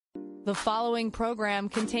The following program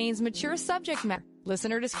contains mature subject matter.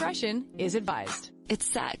 Listener discretion is advised. It's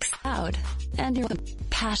sex, loud, and your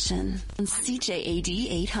passion on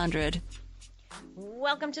CJAD 800.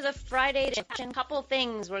 Welcome to the Friday edition. Couple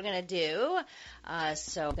things we're going to do.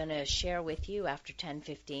 So I'm going to share with you after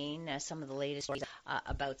 10:15 some of the latest stories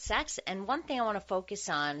about sex. And one thing I want to focus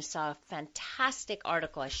on, I saw a fantastic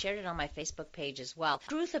article. I shared it on my Facebook page as well.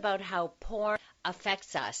 Truth about how porn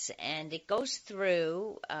affects us. And it goes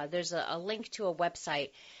through, there's a link to a website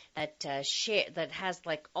that has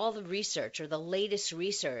like all the research or the latest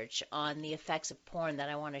research on the effects of porn that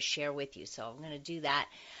I want to share with you. So I'm going to do that.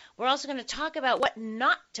 We're also going to talk about what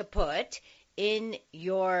not to put in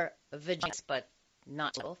your vaginas, but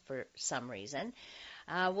not for some reason.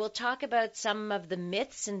 We'll talk about some of the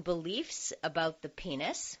myths and beliefs about the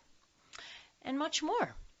penis and much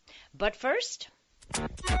more. But first,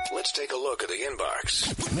 let's take a look at the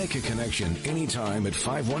inbox. Make a connection anytime at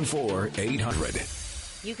 514-800.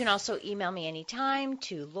 You can also email me anytime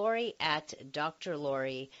to Lori at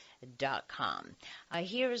drlori.com.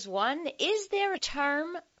 Here's one. Is there a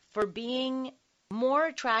term for being more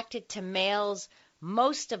attracted to males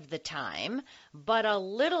most of the time, but a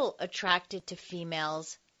little attracted to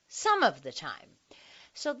females some of the time?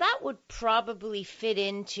 So that would probably fit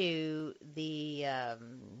into the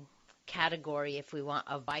category, if we want,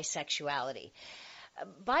 of bisexuality.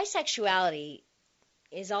 Bisexuality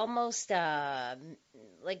is almost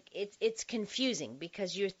like it's confusing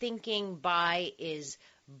because you're thinking bi is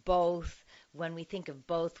both. When we think of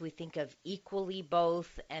both, we think of equally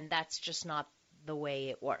both, and that's just not the way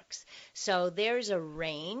it works. So there's a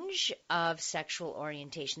range of sexual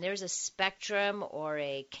orientation. There's a spectrum, or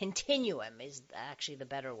a continuum is actually the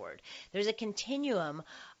better word. There's a continuum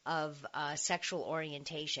of sexual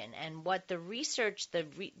orientation, and what the research, the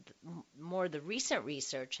recent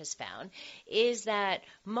research has found is that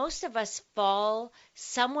most of us fall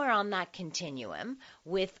somewhere on that continuum,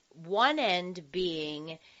 with one end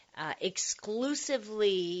being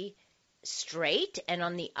exclusively straight, and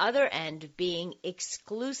on the other end being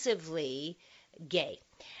exclusively gay.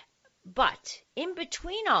 But in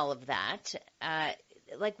between all of that, how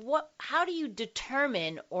do you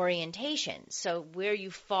determine orientation? So where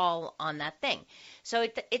you fall on that thing. So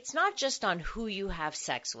it's not just on who you have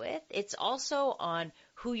sex with, it's also on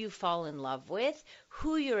who you fall in love with,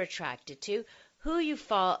 who you're attracted to, who you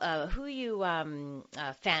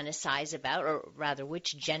fantasize about, or rather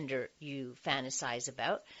which gender you fantasize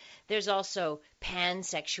about. There's also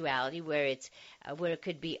pansexuality, where it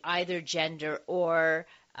could be either gender or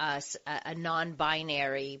a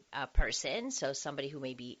non-binary person, so somebody who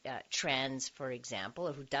may be trans, for example,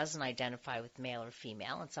 or who doesn't identify with male or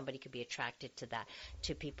female, and somebody could be attracted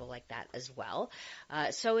to people like that as well.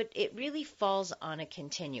 So it really falls on a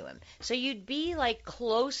continuum. So you'd be like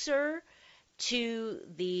closer to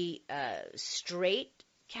the straight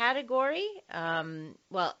category.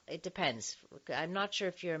 Well, it depends. I'm not sure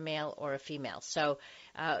if you're a male or a female. So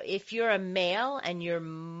if you're a male and you're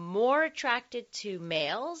more attracted to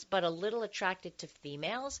males but a little attracted to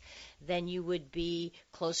females, then you would be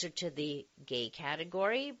closer to the gay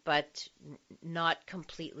category, but not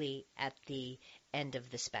completely at the end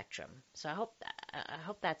of the spectrum. So I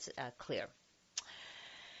hope that's clear.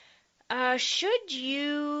 Should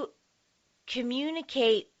you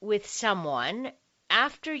communicate with someone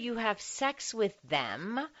after you have sex with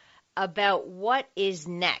them about what is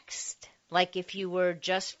next, like if you were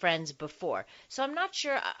just friends before? So I'm not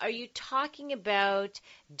sure, are you talking about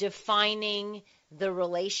defining the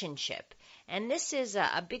relationship? And this is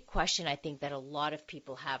a big question, I think, that a lot of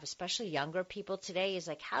people have, especially younger people today, is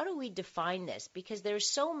like, how do we define this? Because there's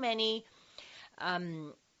so many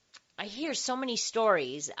I hear so many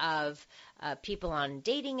stories of people on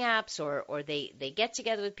dating apps, or they get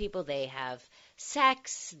together with people, they have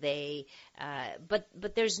sex, but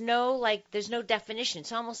there's no definition.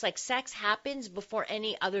 It's almost like sex happens before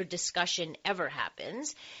any other discussion ever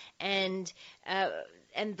happens, and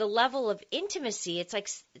the level of intimacy, it's like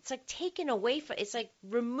taken away from, it's like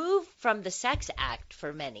removed from the sex act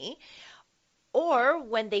for many. Or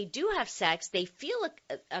when they do have sex, they feel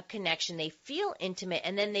a connection, they feel intimate,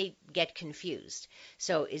 and then they get confused.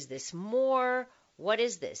 So is this more? What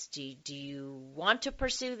is this? Do you want to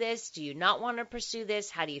pursue this? Do you not want to pursue this?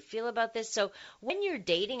 How do you feel about this? So when you're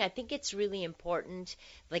dating, I think it's really important,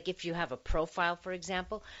 like if you have a profile, for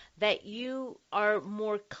example, that you are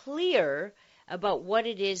more clear about what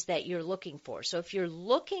it is that you're looking for. So if you're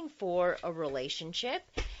looking for a relationship,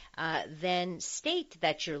 then state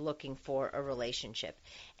that you're looking for a relationship.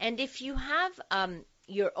 And if you have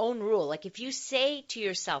your own rule, like if you say to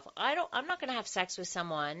yourself, I'm not going to have sex with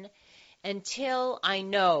someone until I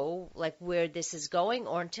know like where this is going,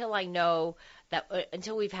 or until I know that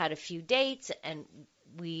until we've had a few dates and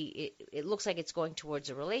it looks like it's going towards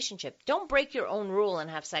a relationship. Don't break your own rule and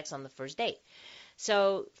have sex on the first date.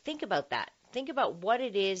 So think about that. Think about what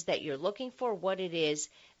it is that you're looking for, what it is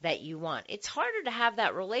that you want. It's harder to have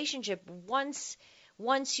that relationship once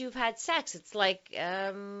you've had sex. It's like,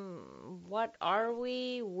 what are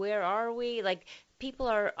we? Where are we? Like, people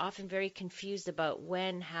are often very confused about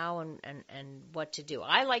when, how, and what to do.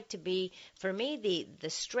 I like to be, for me, the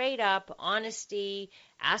straight up honesty,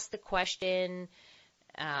 ask the question,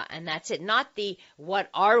 and that's it. Not the what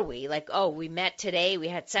are we? Like, oh, we met today, we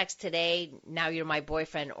had sex today, now you're my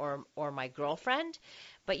boyfriend or my girlfriend.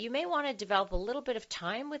 But you may want to develop a little bit of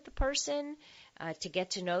time with the person to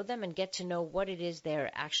get to know them and get to know what it is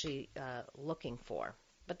they're actually looking for.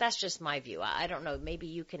 But that's just my view. I don't know. Maybe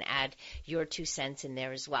you can add your 2 cents in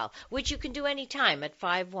there as well, which you can do anytime at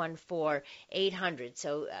 514-800.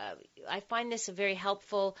 So I find this a very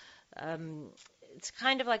helpful it's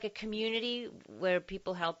kind of like a community where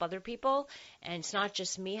people help other people, and it's not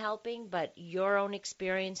just me helping, but your own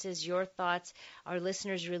experiences, your thoughts. Our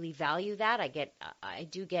listeners really value that. I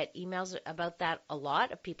do get emails about that a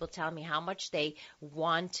lot of people telling me how much they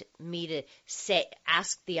want me to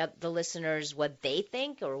ask the listeners what they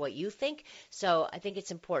think or what you think. So I think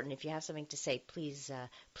it's important. If you have something to say,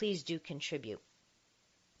 please do contribute.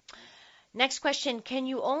 Next question, can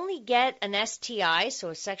you only get an STI,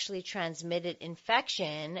 so a sexually transmitted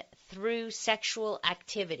infection, through sexual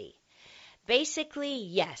activity? Basically,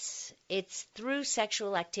 yes, it's through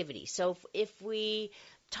sexual activity. So if we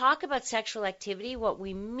talk about sexual activity, what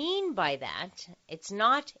we mean by that, it's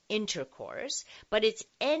not intercourse, but it's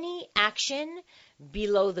any action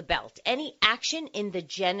below the belt, any action in the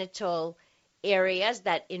genital areas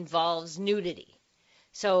that involves nudity.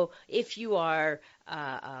 So if you are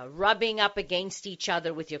rubbing up against each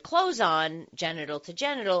other with your clothes on, genital to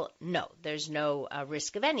genital, no, there's no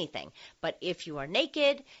risk of anything. But if you are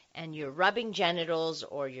naked and you're rubbing genitals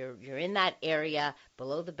or you're in that area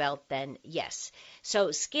below the belt, then yes.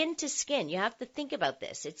 So skin to skin, you have to think about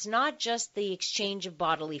this. It's not just the exchange of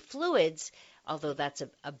bodily fluids, although that's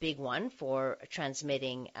a big one for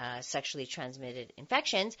transmitting sexually transmitted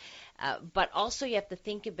infections, but also you have to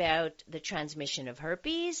think about the transmission of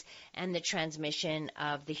herpes and the transmission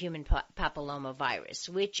of the human papilloma virus,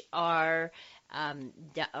 which are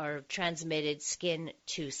transmitted skin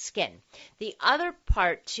to skin. The other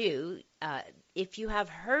part, too, if you have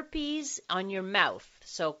herpes on your mouth,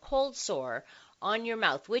 so cold sore on your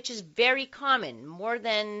mouth, which is very common. More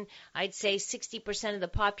than, I'd say, 60% of the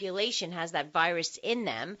population has that virus in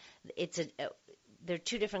them. There are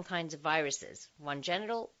 2 different kinds of viruses, one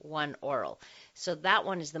genital, one oral. So that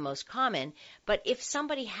one is the most common. But if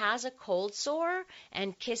somebody has a cold sore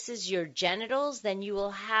and kisses your genitals, then you will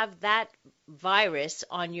have that virus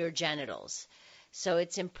on your genitals. So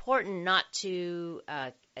it's important not to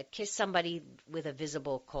kiss somebody with a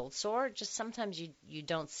visible cold sore. Just sometimes you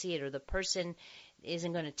don't see it, or the person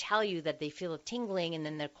isn't going to tell you that they feel a tingling, and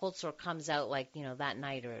then their cold sore comes out like, that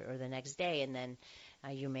night or the next day, and then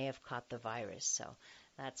you may have caught the virus. So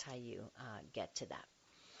that's how you get to that.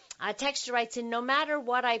 Texter writes in, no matter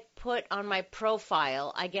what I put on my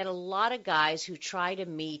profile, I get a lot of guys who try to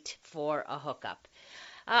meet for a hookup.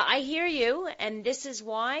 I hear you, and this is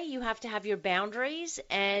why you have to have your boundaries,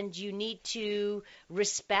 and you need to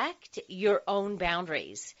respect your own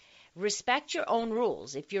boundaries. Respect your own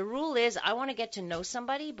rules. If your rule is, I want to get to know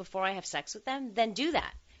somebody before I have sex with them, then do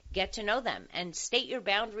that. Get to know them and state your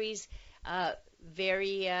boundaries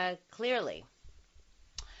very clearly.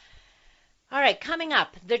 All right, coming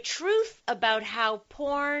up, the truth about how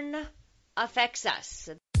porn affects us.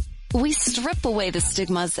 We strip away the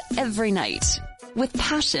stigmas every night with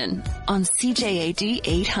passion on CJAD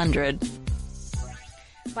 800.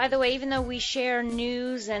 By the way, even though we share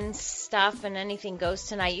news and stuff and anything goes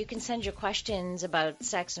tonight, you can send your questions about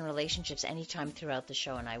sex and relationships anytime throughout the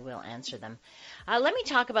show, and I will answer them. Let me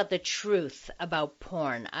talk about the truth about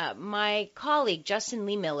porn. My colleague, Justin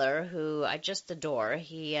Lee Miller, who I just adore,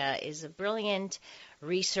 he is a brilliant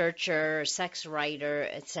researcher, sex writer,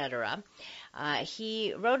 etc.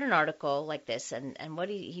 He wrote an article like this, and what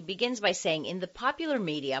he begins by saying, in the popular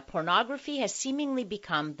media, pornography has seemingly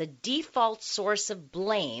become the default source of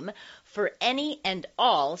blame for any and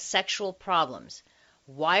all sexual problems.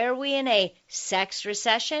 Why are we in a sex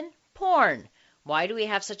recession? Porn. Why do we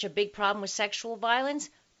have such a big problem with sexual violence?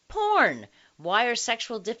 Porn. Why are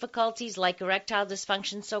sexual difficulties like erectile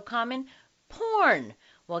dysfunction so common? Porn.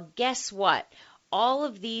 Well, guess what? All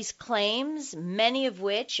of these claims, many of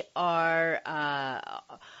which are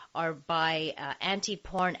or by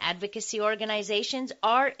anti-porn advocacy organizations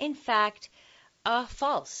are, in fact,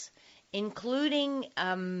 false, including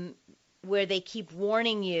where they keep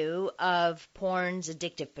warning you of porn's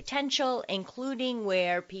addictive potential, including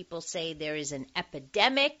where people say there is an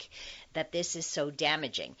epidemic, that this is so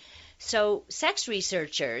damaging. So sex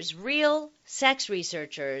researchers, real sex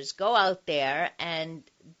researchers, go out there and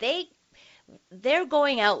they're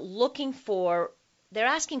going out looking for, they're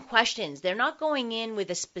asking questions. They're not going in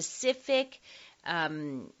with a specific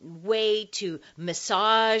way to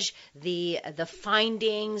massage the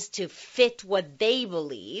findings to fit what they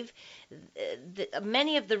believe.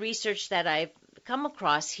 Many of the research that I've come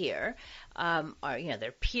across here are,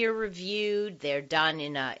 they're peer reviewed, they're done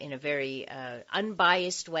in a very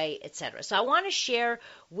unbiased way, etc. So I want to share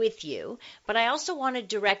with you, but I also want to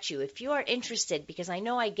direct you if you are interested, because I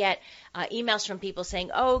know I get emails from people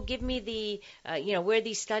saying, "Oh, give me the where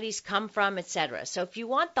these studies come from, etc." So if you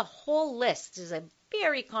want the whole list, there's a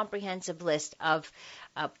very comprehensive list of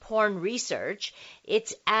porn research.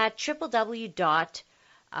 It's at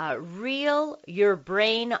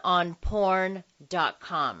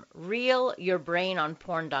realyourbrainonporn.com.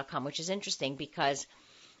 realyourbrainonporn.com, which is interesting because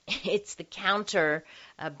it's the counter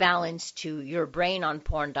balance to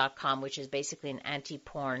yourbrainonporn.com, which is basically an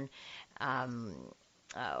anti-porn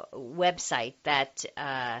website that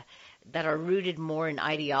are rooted more in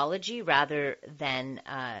ideology rather than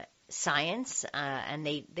science, and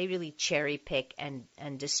they really cherry pick and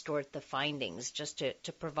distort the findings just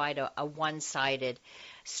to provide a one-sided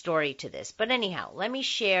story to this. But anyhow, let me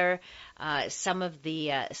share some of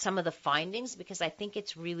the findings, because I think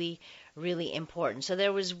it's really, really important. So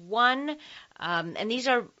there was one, and these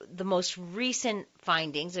are the most recent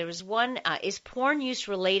findings. There was one, is porn use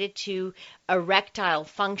related to erectile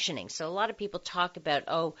functioning? So a lot of people talk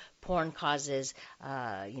about, porn causes,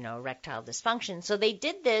 erectile dysfunction. So they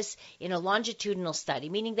did this in a longitudinal study,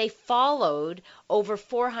 meaning they followed over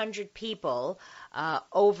 400 people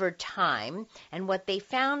over time, and what they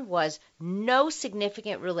found was no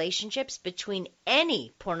significant relationships between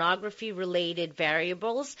any pornography-related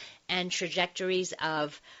variables and trajectories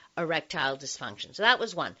of erectile dysfunction. So that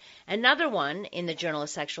was one. Another one in the Journal of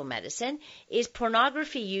Sexual Medicine is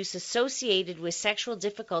pornography use associated with sexual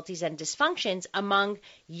difficulties and dysfunctions among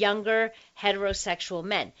younger heterosexual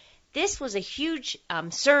men. This was a huge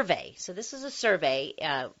survey. So this is a survey,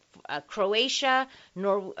 Croatia,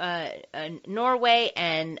 Norway,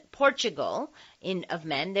 and Portugal of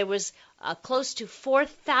men. There was close to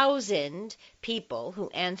 4,000 people who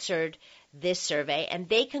answered this survey, and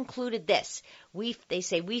they concluded this. They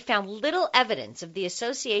say, we found little evidence of the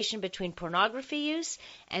association between pornography use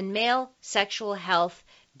and male sexual health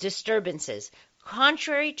disturbances.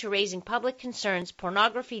 Contrary to raising public concerns,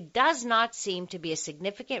 pornography does not seem to be a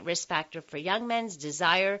significant risk factor for young men's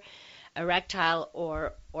desire, erectile,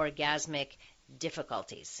 or orgasmic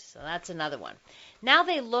difficulties. So that's another one. Now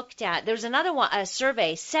they looked at, there's another one, a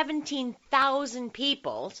survey, 17,000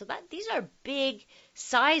 people. So these are big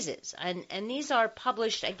sizes, and these are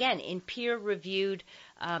published again in peer-reviewed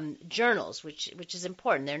journals, which is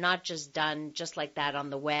important. They're not just done just like that on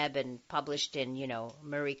the web and published in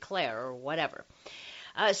Marie Claire or whatever.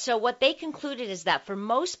 So what they concluded is that for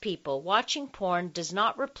most people, watching porn does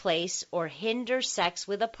not replace or hinder sex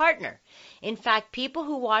with a partner. In fact, people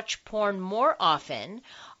who watch porn more often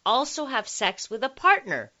also have sex with a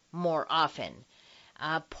partner more often.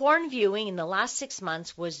 Porn viewing in the last 6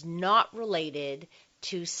 months was not related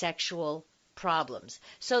to sexual problems.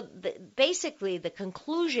 So basically, the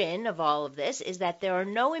conclusion of all of this is that there are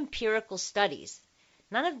no empirical studies.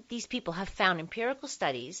 None of these people have found empirical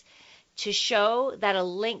studies to show that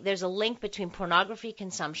there's a link between pornography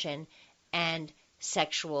consumption and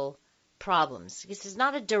sexual problems. This is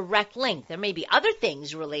not a direct link. There may be other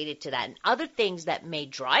things related to that and other things that may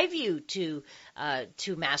drive you to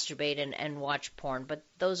masturbate and watch porn, but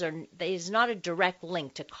there is not a direct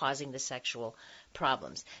link to causing the sexual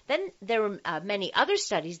problems. Then there were many other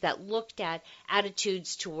studies that looked at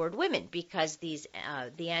attitudes toward women, because the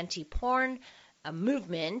anti-porn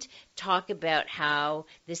movement talk about how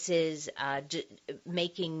this is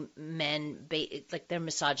making men, like they're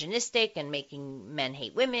misogynistic and making men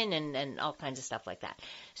hate women and all kinds of stuff like that.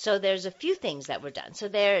 So there's a few things that were done. So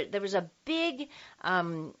there was a big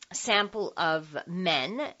sample of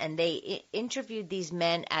men, and they interviewed these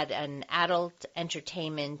men at an adult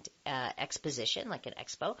entertainment exposition, like an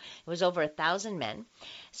expo. It was over 1,000 men.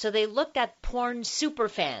 So they looked at porn super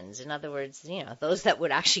fans, in other words, those that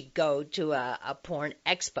would actually go to a porn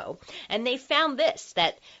expo, and they found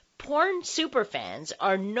that porn superfans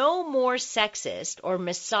are no more sexist or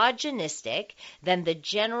misogynistic than the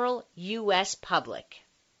general U.S. public.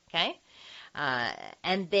 Okay?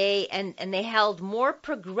 And they held more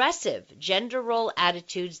progressive gender role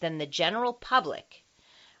attitudes than the general public,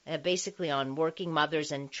 basically on working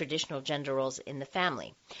mothers and traditional gender roles in the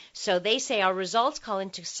family. So they say our results call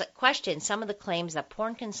into question some of the claims that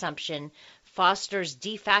porn consumption fosters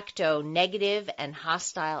de facto negative and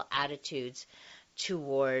hostile attitudes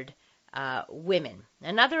toward women.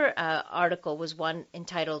 Another article was one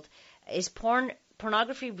entitled, "Is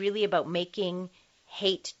Pornography Really About Making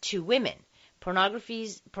Hate to Women?"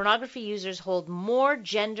 Pornography users hold more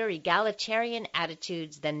gender egalitarian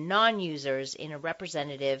attitudes than non-users in a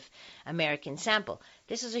representative American sample.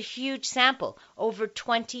 This is a huge sample, over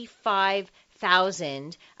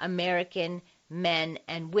 25,000 American men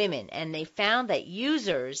and women, and they found that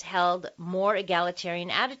users held more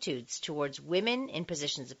egalitarian attitudes towards women in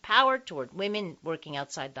positions of power, toward women working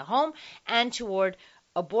outside the home, and toward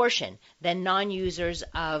abortion than non-users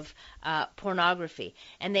of pornography.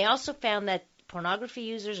 And they also found that pornography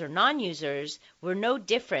users or non-users were no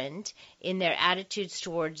different in their attitudes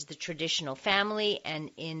towards the traditional family and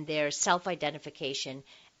in their self-identification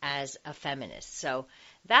as a feminist. So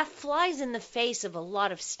that flies in the face of a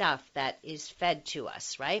lot of stuff that is fed to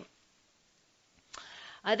us, right?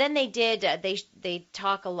 Then they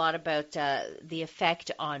talk a lot about the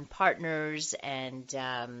effect on partners and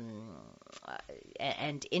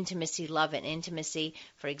intimacy, love and intimacy.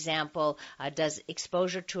 For example, does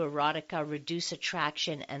exposure to erotica reduce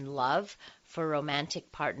attraction and love for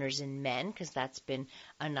romantic partners in men? Because that's been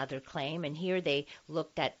another claim. And here they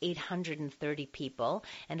looked at 830 people,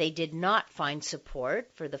 and they did not find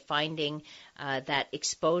support for the finding that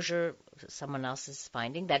exposure, someone else's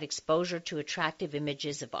finding, that exposure to attractive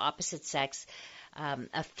images of opposite sex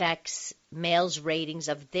affects males' ratings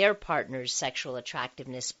of their partner's sexual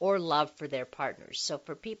attractiveness or love for their partners. So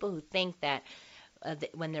for people who think that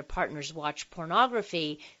when their partners watch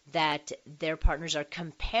pornography, that their partners are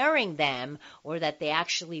comparing them, or that they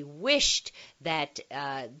actually wished that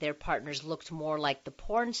their partners looked more like the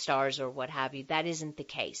porn stars or what have you, that isn't the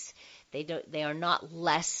case. They do not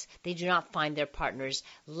find their partners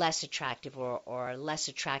less attractive or less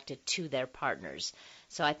attracted to their partners.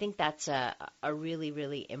 So I think that's a really,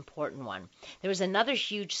 really important one. There was another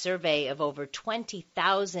huge survey of over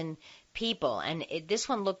 20,000 people, and this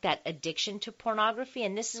one looked at addiction to pornography,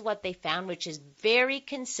 and this is what they found, which is very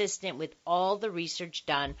consistent with all the research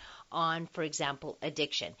done on, for example,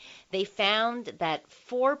 addiction. They found that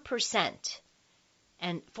 4%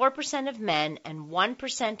 of men and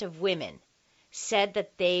 1% of women said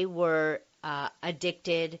that they were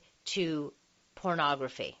addicted to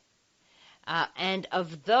pornography. And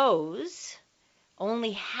of those,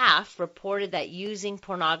 only half reported that using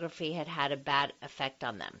pornography had a bad effect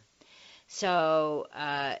on them. So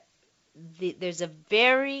there's a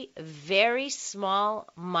very, very small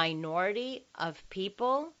minority of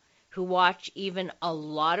people who watch even a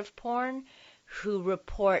lot of porn who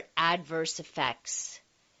report adverse effects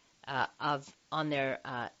on their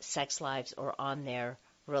sex lives or on their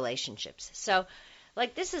relationships. So,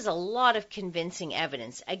 this is a lot of convincing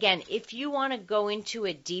evidence. Again, if you want to go into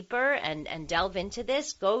it deeper and delve into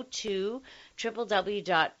this, go to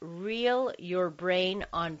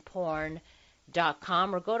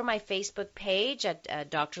www.realyourbrainonporn.com or go to my Facebook page at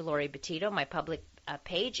Dr. Lori Betito, my public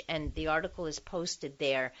page, and the article is posted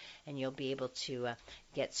there, and you'll be able to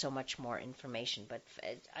get so much more information. But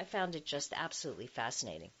I found it just absolutely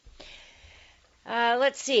fascinating.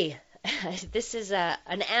 Let's see. This is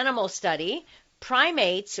an animal study.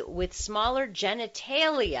 Primates with smaller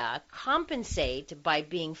genitalia compensate by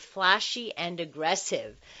being flashy and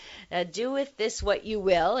aggressive. Do with this what you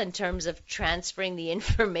will in terms of transferring the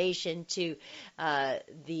information to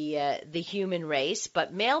the human race,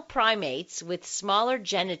 but male primates with smaller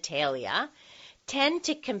genitalia tend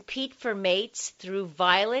to compete for mates through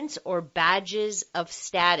violence or badges of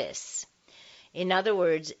status. In other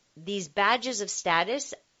words, these badges of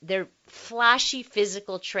status, they're flashy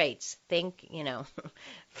physical traits. Think,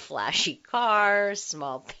 flashy car,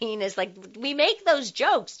 small penis. We make those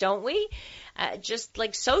jokes, don't we? Just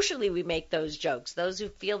like socially we make those jokes. Those who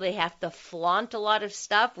feel they have to flaunt a lot of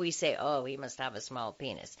stuff, we say, oh, he must have a small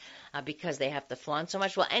penis because they have to flaunt so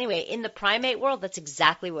much. Well, anyway, in the primate world, that's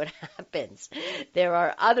exactly what happens. There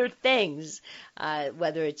are other things,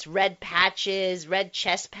 whether it's red patches, red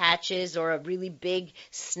chest patches, or a really big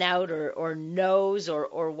snout or nose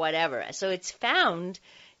or whatever. So it's found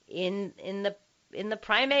in the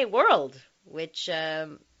primate world, which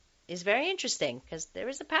is very interesting because there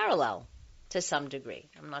is a parallel to some degree.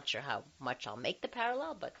 I'm not sure how much I'll make the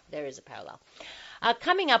parallel, but there is a parallel.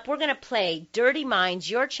 Coming up, we're going to play Dirty Minds,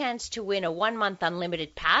 your chance to win a 1-month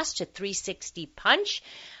unlimited pass to 360 Punch.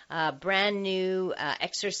 brand new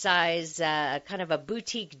exercise, kind of a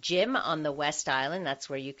boutique gym on the West Island. That's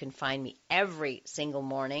where you can find me every single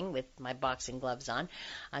morning with my boxing gloves on.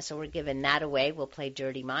 So we're giving that away. We'll play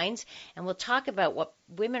Dirty Minds, and we'll talk about what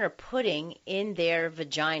women are putting in their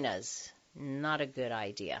vaginas. Not a good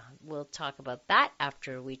idea. We'll talk about that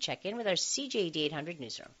after we check in with our CJAD 800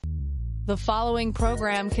 newsroom. The following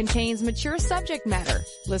program contains mature subject matter.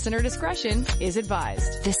 Listener discretion is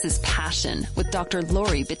advised. This is Passion with Dr.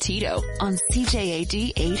 Lori Bettito on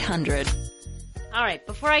CJAD 800. All right,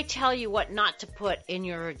 before I tell you what not to put in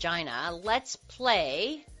your vagina, let's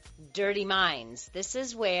play Dirty Minds. This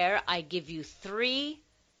is where I give you 3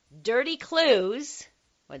 dirty clues.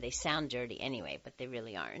 Or they sound dirty anyway, but they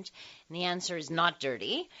really aren't. And the answer is not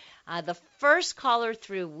dirty. The first caller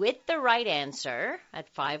through with the right answer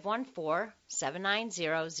at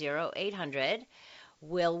 514-790-0800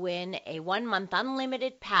 will win a 1-month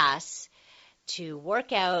unlimited pass to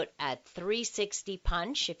work out at 360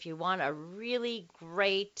 Punch. If you want a really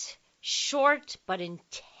great, short but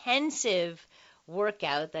intensive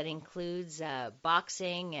workout that includes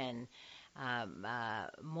boxing and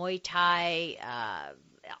Muay Thai,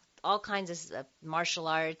 all kinds of martial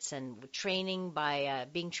arts, and training by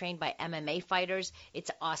being trained by MMA fighters.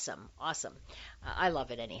 It's awesome. I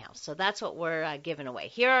love it anyhow. So that's what we're giving away.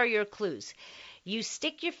 Here are your clues. You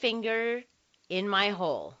stick your finger in my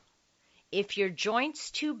hole. If your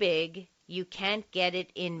joint's too big, you can't get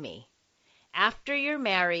it in me. After you're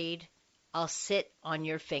married, I'll sit on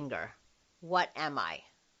your finger. What am I?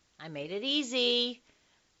 I made it easy.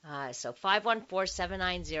 So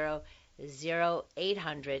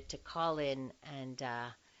 514-790-0800 to call in and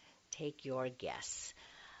take your guess.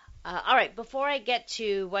 All right, before I get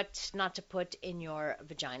to what not to put in your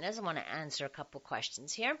vaginas, I want to answer a couple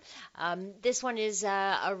questions here. This one is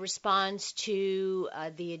a response to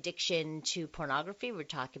the addiction to pornography. We're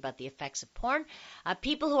talking about the effects of porn.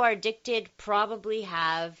 People who are addicted probably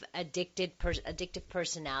have addictive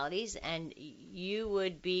personalities, and you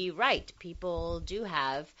would be right. People do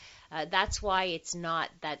have. That's why it's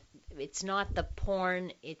not the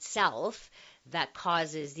porn itself that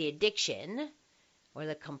causes the addiction or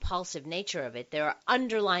the compulsive nature of it. There are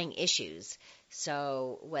underlying issues.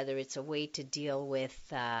 So whether it's a way to deal with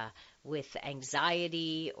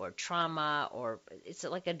anxiety or trauma, or it's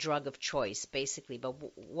like a drug of choice, basically. But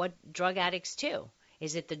what drug addicts do?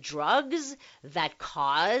 Is it the drugs that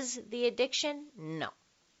cause the addiction? No.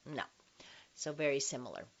 So very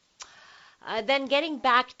similar. Then getting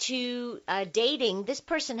back to dating, this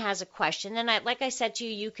person has a question, and like I said to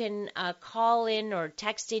you, you can call in or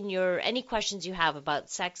text in any questions you have about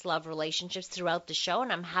sex, love, relationships throughout the show,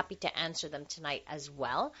 and I'm happy to answer them tonight as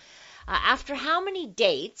well. After how many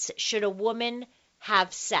dates should a woman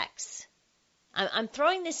have sex? I'm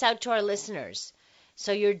throwing this out to our listeners.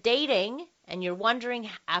 So you're dating, and you're wondering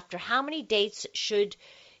after how many dates should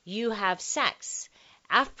you have sex?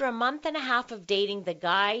 After a month and a half of dating, the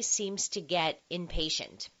guy seems to get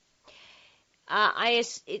impatient.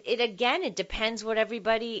 It depends what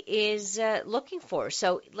everybody is looking for.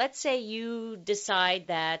 So let's say you decide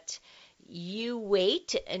that you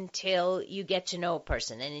wait until you get to know a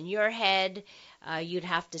person, and in your head, you'd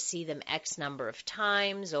have to see them X number of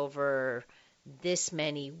times over this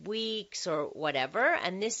many weeks or whatever,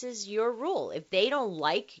 and this is your rule. If they don't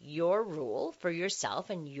like your rule for yourself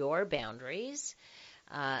and your boundaries,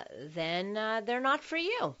 then they're not for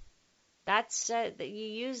you. That's you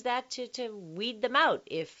use that to weed them out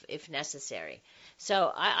if necessary.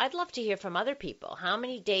 So I'd love to hear from other people. How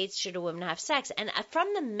many dates should a woman have sex? And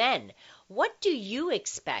from the men, what do you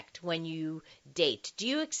expect when you date? Do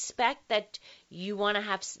you expect that you want to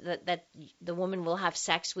have that the woman will have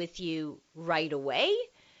sex with you right away?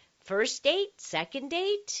 First date, second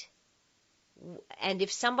date? And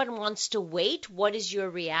if someone wants to wait, what is your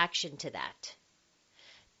reaction to that?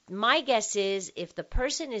 My guess is if the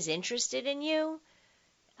person is interested in you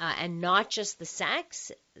and not just the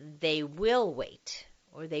sex, they will wait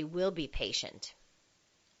or they will be patient.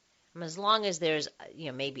 As long as there's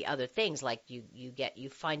maybe other things like you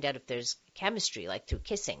find out if there's chemistry, like through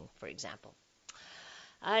kissing, for example.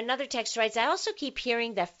 Another text writes, I also keep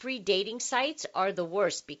hearing that free dating sites are the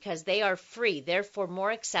worst because they are free, therefore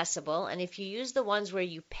more accessible, and if you use the ones where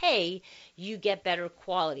you pay, you get better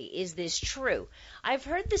quality. Is this true? I've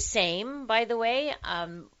heard the same, by the way.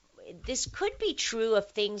 This could be true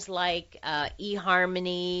of things like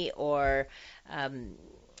eHarmony or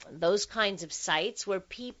those kinds of sites where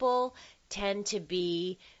people tend to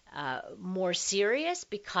be more serious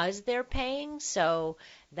because they're paying, so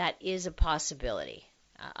that is a possibility.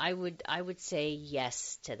 I would say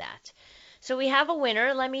yes to that. So we have a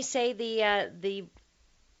winner. Let me say the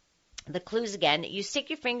The clues again: you stick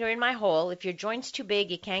your finger in my hole. If your joint's too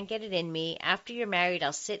big, you can't get it in me. After you're married,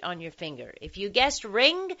 I'll sit on your finger. If you guessed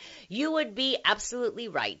ring, you would be absolutely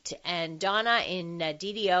right. And Donna in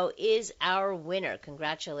DDO is our winner.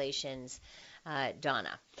 Congratulations,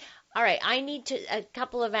 Donna. All right, I need a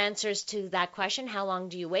couple of answers to that question. How long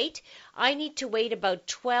do you wait? I need to wait about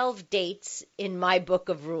 12 dates in my book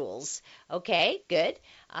of rules. Okay, good.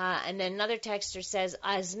 And then another texter says,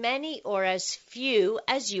 as many or as few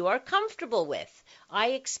as you are comfortable with.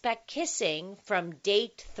 I expect kissing from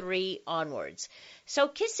date 3 onwards. So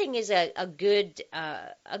kissing is a good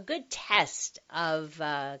test of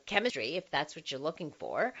chemistry, if that's what you're looking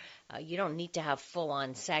for. You don't need to have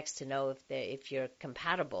full-on sex to know if you're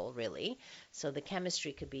compatible, really. So the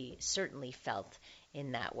chemistry could be certainly felt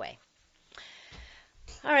in that way.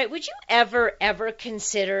 All right, would you ever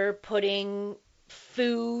consider putting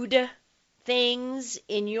food things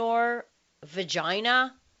in your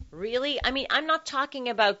vagina? Really? I mean, I'm not talking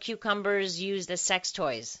about cucumbers used as sex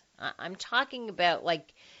toys. I'm talking about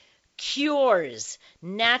like cures,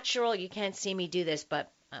 natural. You can't see me do this,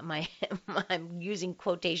 but I'm using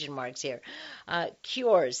quotation marks here.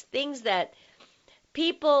 Cures, things that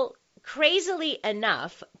people crazily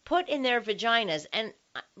enough put in their vaginas, and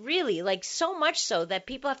really, like, so much so that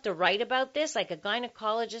people have to write about this. Like, a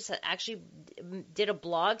gynecologist that actually did a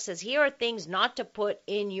blog says, here are things not to put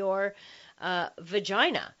in your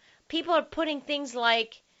vagina. People are putting things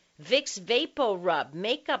like Vicks Vapo Rub,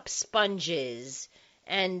 makeup sponges,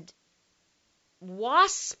 and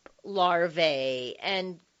wasp larvae,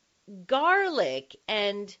 and garlic,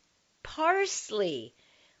 and parsley.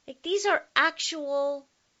 Like, these are actual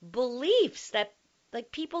beliefs that,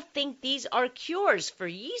 like, people think these are cures for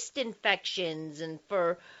yeast infections and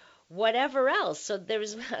for whatever else. So there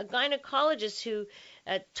was a gynecologist who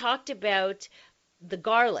talked about the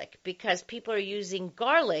garlic, because people are using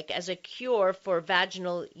garlic as a cure for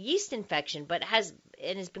vaginal yeast infection, but has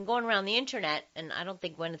been going around the internet, and I don't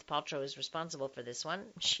think Gwyneth Paltrow is responsible for this one.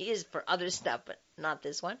 She is for other stuff, but not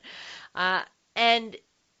this one. And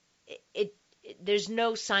there's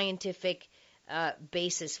no scientific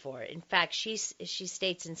basis for it. In fact, she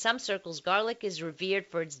states, in some circles, garlic is revered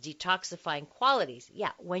for its detoxifying qualities.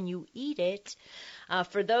 Yeah, when you eat it.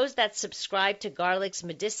 For those that subscribe to garlic's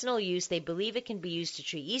medicinal use, they believe it can be used to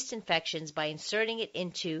treat yeast infections by inserting it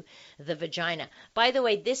into the vagina. By the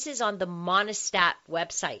way, this is on the Monistat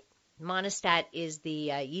website. Monistat is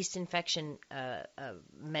the yeast infection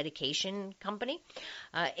medication company.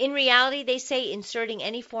 In reality, they say inserting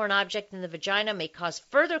any foreign object in the vagina may cause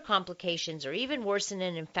further complications or even worsen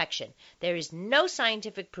an infection. There is no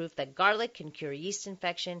scientific proof that garlic can cure yeast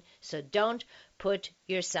infection, so don't put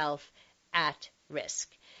yourself at risk.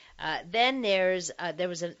 Then there's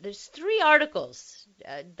 3 articles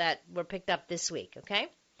that were picked up this week. Okay,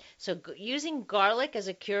 so using garlic as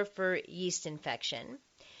a cure for yeast infection.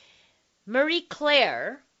 Marie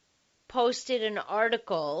Claire posted an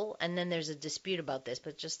article, and then there's a dispute about this,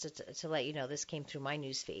 but just to let you know, this came through my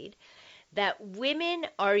news feed, that women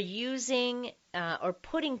are using or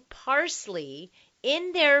putting parsley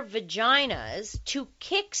in their vaginas to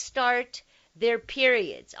kickstart their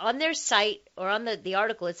periods. On their site, or on the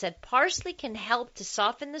article, it said parsley can help to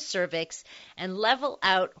soften the cervix and level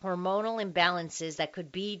out hormonal imbalances that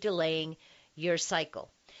could be delaying your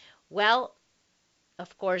cycle. Well,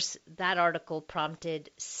 of course, that article prompted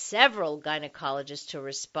several gynecologists to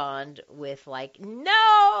respond with, like,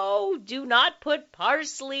 no, do not put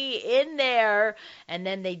parsley in there. And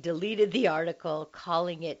then they deleted the article,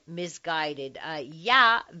 calling it misguided.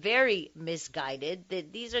 Yeah, very misguided.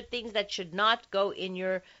 These are things that should not go in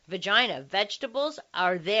your vagina. Vegetables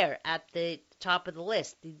are there at the top of the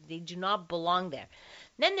list. They do not belong there.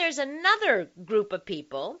 Then there's another group of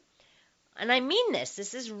people, and I mean this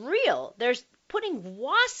is real. There's putting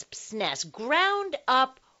wasp's nest, ground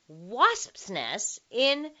up wasp's nest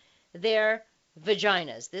in their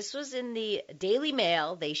vaginas. This was in the Daily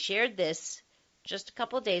Mail. They shared this just a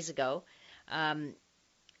couple of days ago, that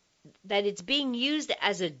it's being used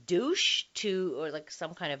as a douche or like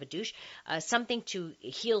some kind of a douche, something to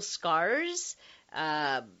heal scars,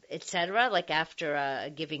 etc., like after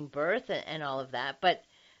giving birth and all of that. But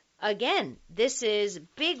again, this is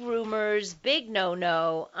big rumors, big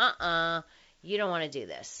no-no, You don't want to do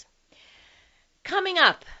this. Coming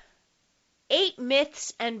up, 8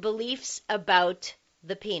 myths and beliefs about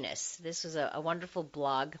the penis. This was a wonderful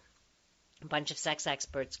blog A bunch of sex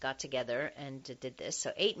experts got together and did this.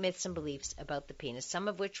 So 8 myths and beliefs about the penis, some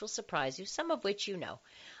of which will surprise you, some of which you know.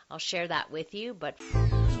 I'll share that with you, but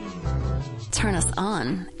Turn us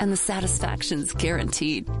on, and the satisfaction's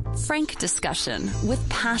guaranteed. Frank discussion with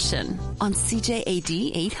passion on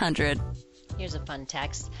CJAD 800. here's a fun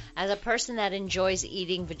text. As a person that enjoys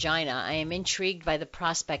eating vagina, I am intrigued by the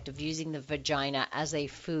prospect of using the vagina as a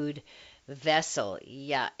food vessel.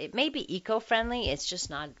 Yeah, it may be eco-friendly, it's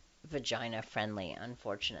just not vagina-friendly,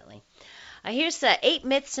 unfortunately. Here's the 8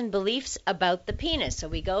 myths and beliefs about the penis. So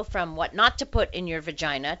we go from what not to put in your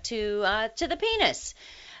vagina to the penis.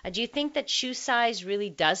 Do you think that shoe size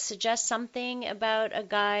really does suggest something about a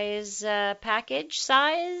guy's package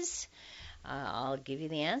size? I'll give you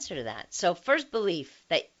the answer to that. So first belief,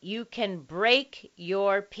 that you can break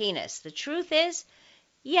your penis. The truth is,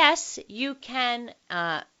 yes, you can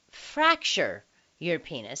fracture your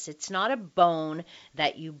penis. It's not a bone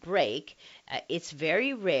that you break. It's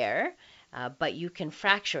very rare, but you can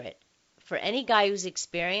fracture it. For any guy who's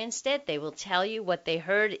experienced it, they will tell you what they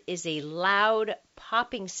heard is a loud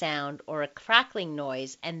popping sound or a crackling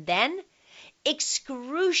noise, and then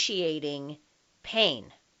excruciating pain,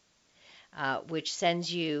 which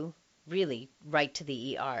sends you really right to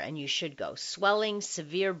the ER, and you should go. Swelling,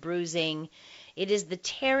 severe bruising. It is the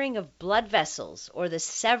tearing of blood vessels or the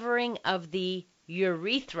severing of the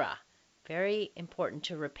urethra. Very important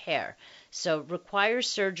to repair. So requires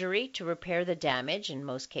surgery to repair the damage in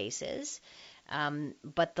most cases.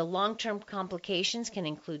 But the long-term complications can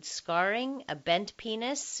include scarring, a bent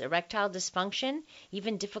penis, erectile dysfunction,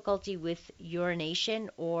 even difficulty with urination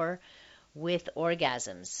or with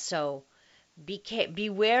orgasms. So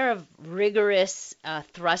beware of rigorous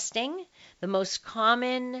thrusting. The most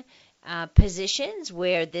common positions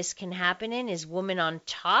where this can happen in is woman on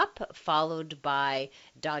top, followed by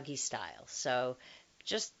doggy style. So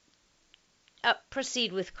just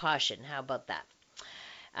proceed with caution. How about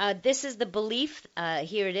that? This is the belief.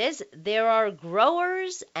 Here it is. There are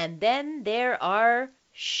growers and then there are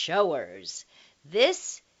showers.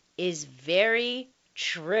 This is very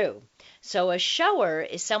true. So a shower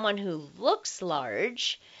is someone who looks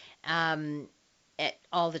large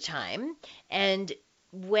all the time, and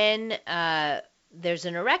when there's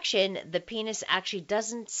an erection, the penis actually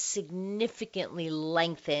doesn't significantly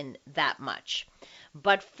lengthen that much.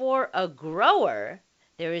 But for a grower,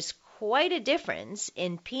 there is quite a difference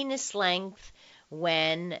in penis length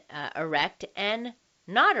when erect and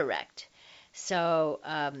not erect. So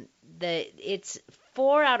it's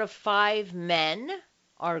 4 out of 5 men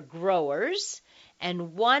are growers,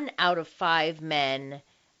 and 1 out of 5 men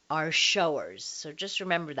are showers. So just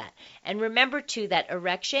remember that. And remember, too, that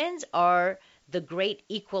erections are the great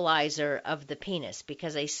equalizer of the penis,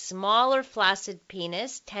 because a smaller flaccid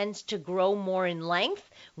penis tends to grow more in length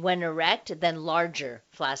when erect than larger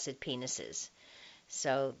flaccid penises.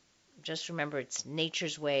 So just remember, it's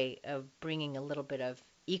nature's way of bringing a little bit of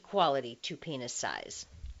equality to penis size.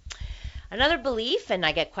 Another belief, and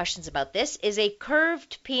I get questions about this, is a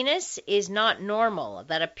curved penis is not normal,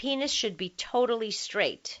 that a penis should be totally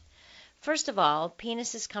straight. First of all,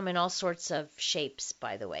 penises come in all sorts of shapes,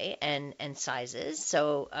 by the way, and sizes.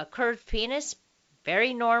 So a curved penis,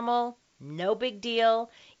 very normal, no big deal.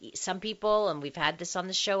 Some people, and we've had this on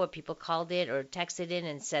the show, people called it or texted in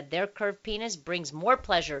and said their curved penis brings more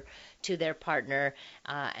pleasure to their partner,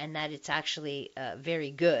 and that it's actually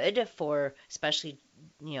very good for especially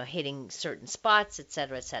hitting certain spots,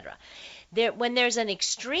 etc., etc. When there's an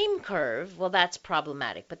extreme curve, well, that's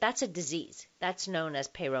problematic, but that's a disease. That's known as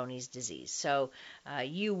Peyronie's disease. So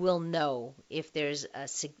you will know if there's a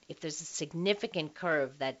significant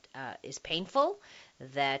curve that is painful,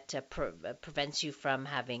 that prevents you from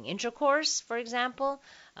having intercourse, for example,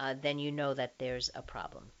 then you know that there's a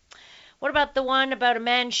problem. What about the one about a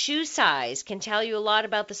man's shoe size can tell you a lot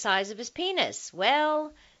about the size of his penis?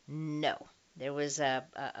 Well, no. There was a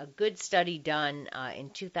good study done in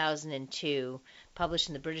 2002, published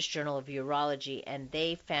in the British Journal of Urology, and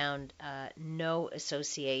they found no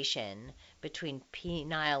association between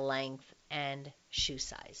penile length and shoe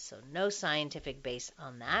size. So no scientific base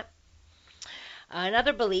on that.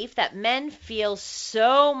 Another belief that men feel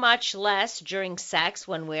so much less during sex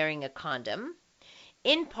when wearing a condom.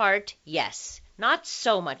 In part, yes, not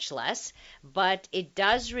so much less, but it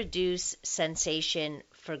does reduce sensation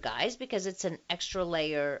for guys because it's an extra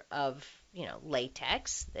layer of,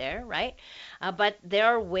 latex there, right? But there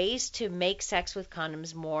are ways to make sex with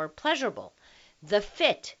condoms more pleasurable. The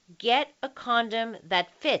fit. Get a condom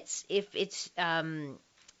that fits. If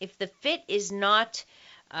the fit is not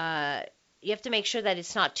you have to make sure that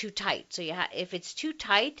it's not too tight. So if it's too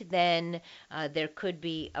tight, then there could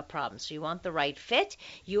be a problem. So you want the right fit.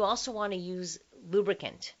 You also want to use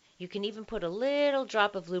lubricant. You can even put a little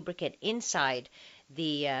drop of lubricant inside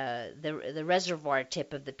the reservoir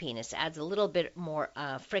tip of the penis. Adds a little bit more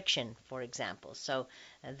friction, for example. So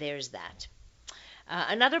there's that.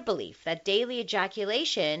 Another belief that daily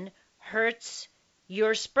ejaculation hurts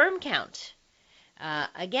your sperm count.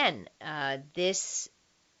 Again, this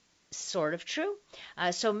sort of true.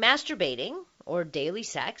 So masturbating or daily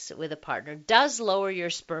sex with a partner does lower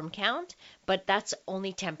your sperm count, but that's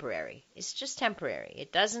only temporary. It's just temporary.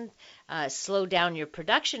 It doesn't slow down your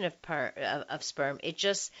production of sperm. It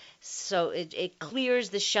just it clears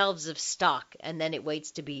the shelves of stock, and then it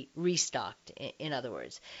waits to be restocked. In other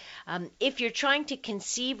words, if you're trying to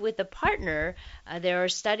conceive with a partner, there are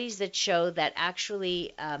studies that show that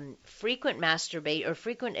actually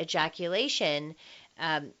frequent ejaculation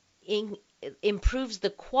improves the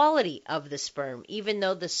quality of the sperm, even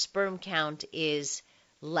though the sperm count is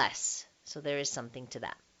less. So there is something to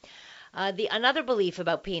that. Another belief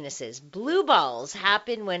about penises: blue balls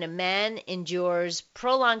happen when a man endures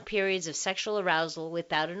prolonged periods of sexual arousal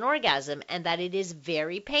without an orgasm, and that it is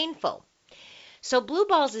very painful. So blue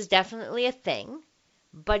balls is definitely a thing,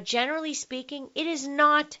 but generally speaking, it is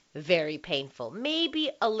not very painful. Maybe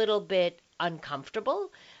a little bit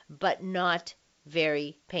uncomfortable, but not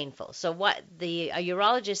very painful. So what a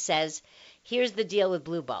urologist says, here's the deal with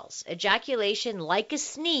blue balls. Ejaculation, like a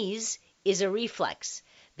sneeze, is a reflex.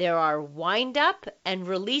 There are wind up and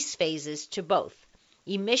release phases to both.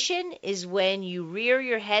 Emission is when you rear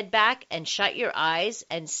your head back and shut your eyes,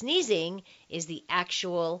 and sneezing is the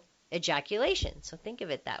actual ejaculation. So think of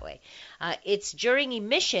it that way. It's during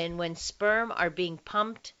emission when sperm are being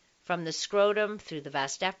pumped from the scrotum through the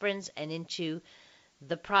vas deferens and into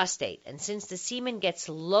the prostate. And since the semen gets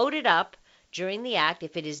loaded up during the act,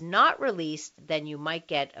 if it is not released, then you might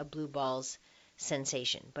get a blue balls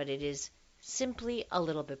sensation. But it is simply a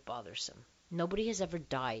little bit bothersome. Nobody has ever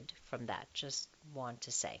died from that, just want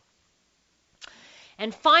to say.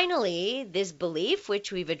 And finally, this belief,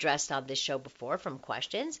 which we've addressed on this show before from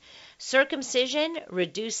questions: circumcision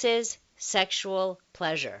reduces sexual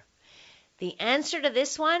pleasure. The answer to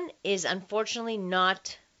this one is unfortunately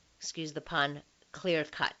not, excuse the pun, clear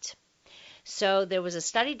cut. So there was a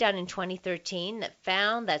study done in 2013 that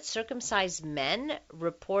found that circumcised men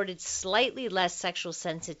reported slightly less sexual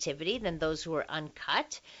sensitivity than those who were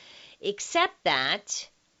uncut, except that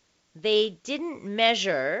they didn't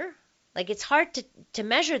measure, like it's hard to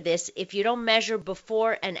measure this if you don't measure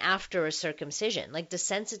before and after a circumcision. Like, does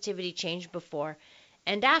sensitivity change before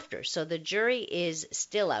and after? So the jury is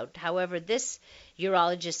still out. However, this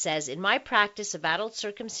urologist says, in my practice of adult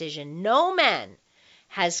circumcision, no man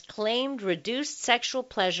has claimed reduced sexual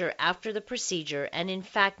pleasure after the procedure, and in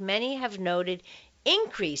fact many have noted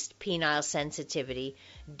increased penile sensitivity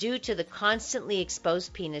due to the constantly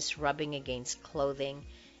exposed penis rubbing against clothing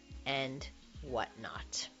and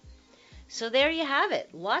whatnot. So there you have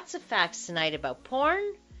it. Lots of facts tonight about porn,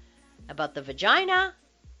 about the vagina,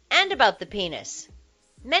 and about the penis.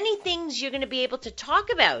 Many things you're going to be able to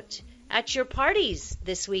talk about at your parties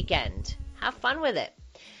this weekend. Have fun with it.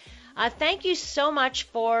 Thank you so much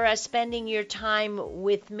for spending your time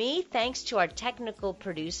with me. Thanks to our technical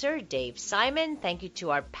producer, Dave Simon. Thank you to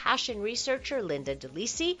our passion researcher, Linda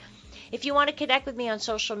DeLisi. If you want to connect with me on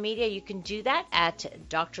social media, you can do that at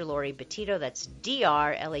Dr. Laurie Betito. That's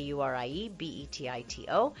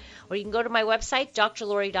DrLauriebetito. Or you can go to my website,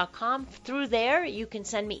 drlaurie.com. Through there, you can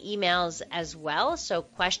send me emails as well. So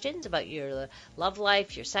questions about your love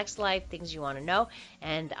life, your sex life, things you want to know.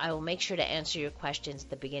 And I will make sure to answer your questions at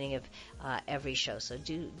the beginning of every show. So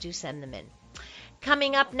do send them in.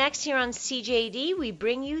 Coming up next here on CJAD, we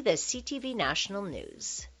bring you the CTV National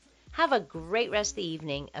News. Have a great rest of the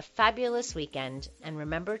evening, a fabulous weekend, and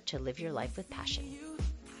remember to live your life with passion.